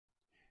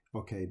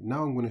Okay,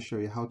 now I'm going to show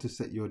you how to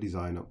set your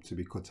design up to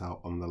be cut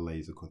out on the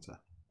laser cutter.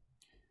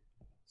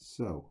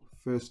 So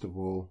first of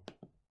all,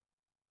 I'm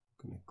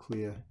going to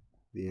clear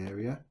the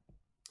area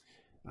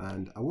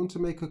and I want to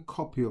make a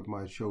copy of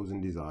my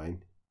chosen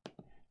design.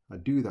 I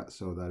do that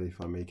so that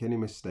if I make any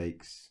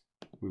mistakes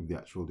with the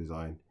actual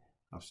design,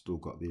 I've still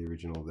got the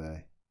original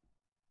there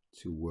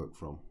to work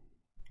from,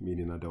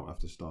 meaning I don't have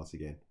to start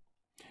again.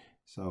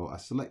 So I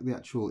select the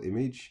actual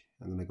image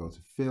and then I go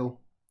to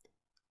fill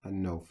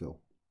and no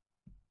fill.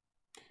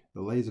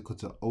 The laser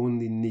cutter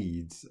only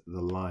needs the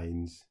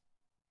lines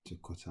to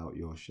cut out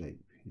your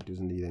shape. It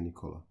doesn't need any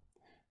color.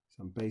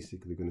 So I'm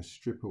basically going to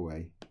strip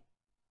away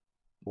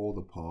all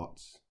the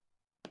parts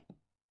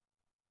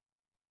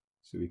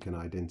so we can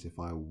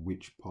identify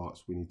which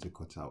parts we need to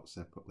cut out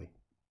separately.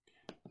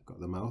 I've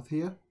got the mouth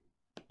here.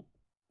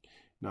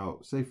 Now,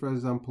 say for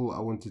example,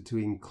 I wanted to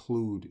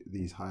include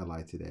these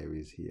highlighted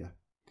areas here.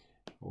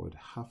 I would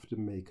have to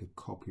make a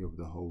copy of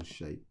the whole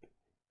shape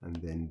and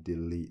then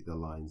delete the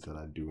lines that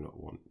I do not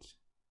want.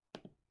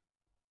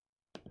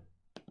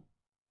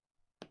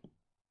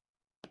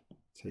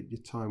 Take your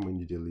time when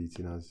you're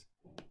deleting, as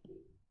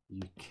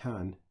you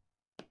can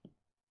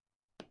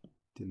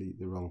delete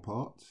the wrong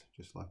parts,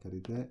 just like I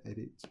did there.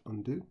 Edit,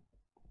 undo.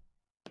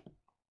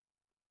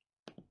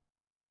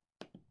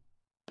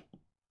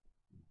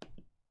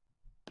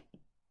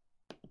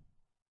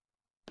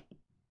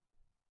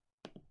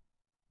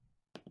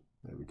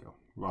 There we go.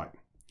 Right,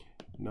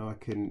 now I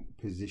can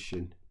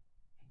position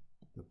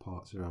the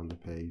parts around the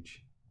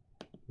page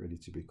ready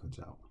to be cut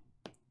out.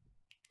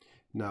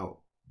 Now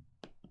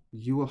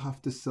you will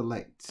have to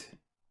select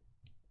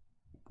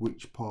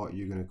which part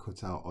you're going to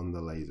cut out on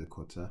the laser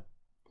cutter,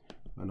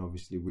 and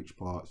obviously which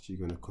parts you're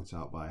going to cut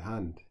out by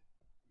hand.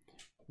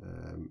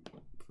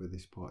 For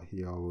this part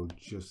here, I will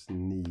just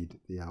need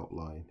the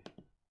outline.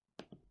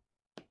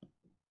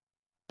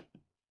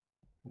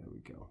 There we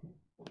go.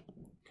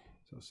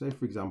 So say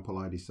for example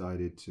I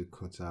decided to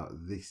cut out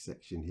this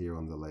section here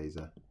on the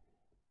laser,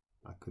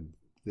 I could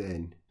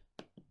then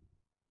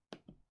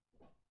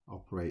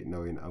operate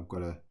knowing I've got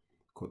to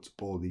cut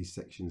all these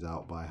sections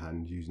out by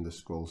hand using the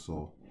scroll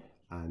saw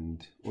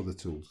and other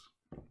tools.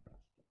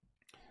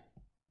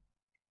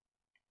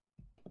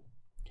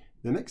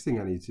 The next thing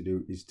I need to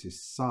do is to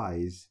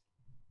size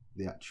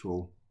the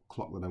actual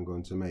clock that I'm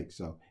going to make.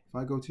 So if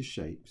I go to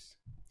shapes,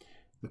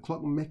 the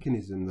clock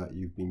mechanism that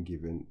you've been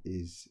given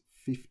is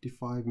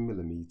 55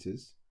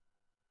 millimeters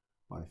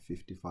by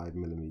 55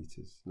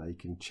 millimeters. Now you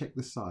can check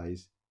the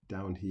size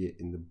down here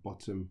in the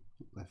bottom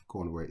left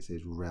corner where it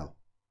says rel.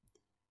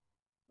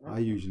 I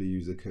usually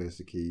use the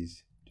cursor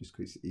keys just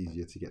because it's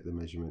easier to get the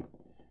measurement.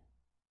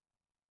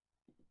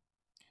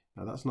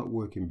 Now that's not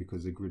working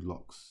because the grid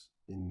locks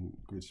in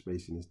grid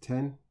spacing is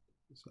 10,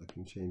 so I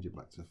can change it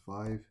back to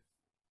 5.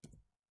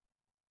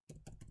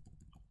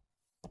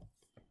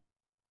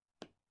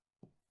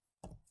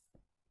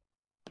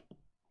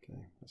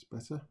 Okay, that's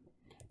better.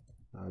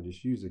 Now I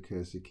just use the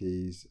cursor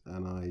keys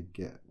and I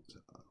get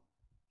a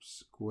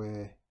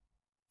square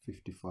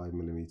 55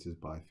 millimeters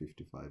by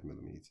 55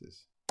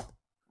 millimeters.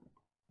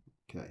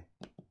 Okay,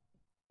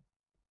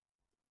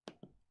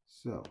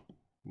 so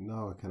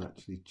now I can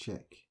actually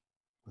check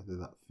whether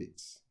that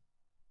fits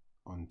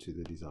onto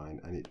the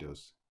design, and it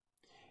does.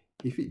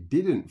 If it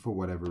didn't for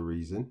whatever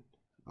reason,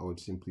 I would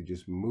simply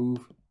just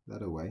move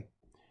that away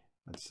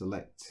and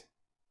select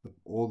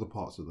all the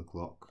parts of the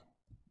clock,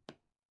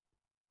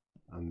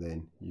 and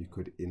then you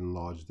could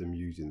enlarge them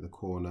using the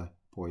corner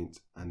point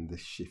and the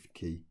shift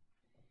key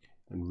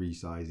and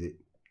resize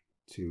it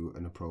to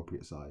an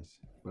appropriate size,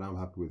 but I'm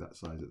happy with that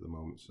size at the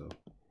moment, so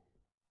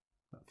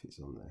that fits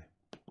on there.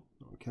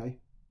 Okay,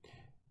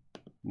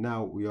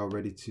 now we are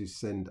ready to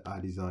send our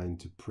design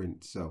to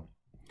print. So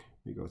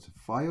we go to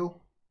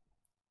File,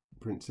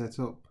 Print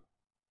Setup,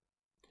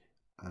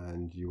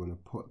 and you want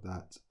to put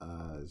that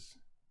as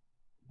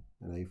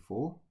an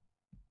A4,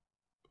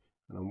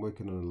 and I'm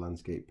working on a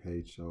landscape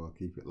page, so I'll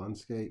keep it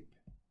landscape.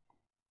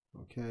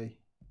 Okay,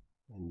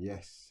 and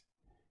yes.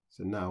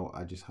 So now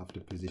I just have to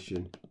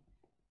position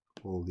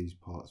all these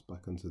parts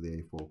back onto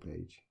the A4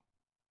 page.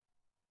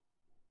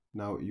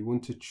 Now you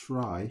want to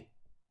try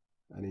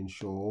and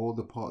ensure all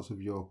the parts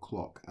of your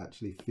clock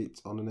actually fit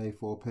on an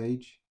A4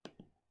 page.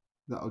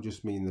 That'll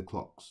just mean the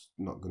clock's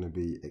not going to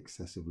be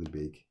excessively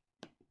big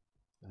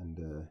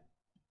and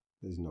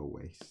there's no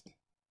waste.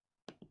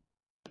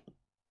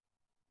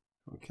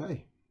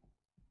 Okay,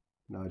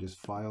 now just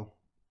file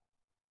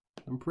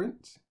and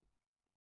print.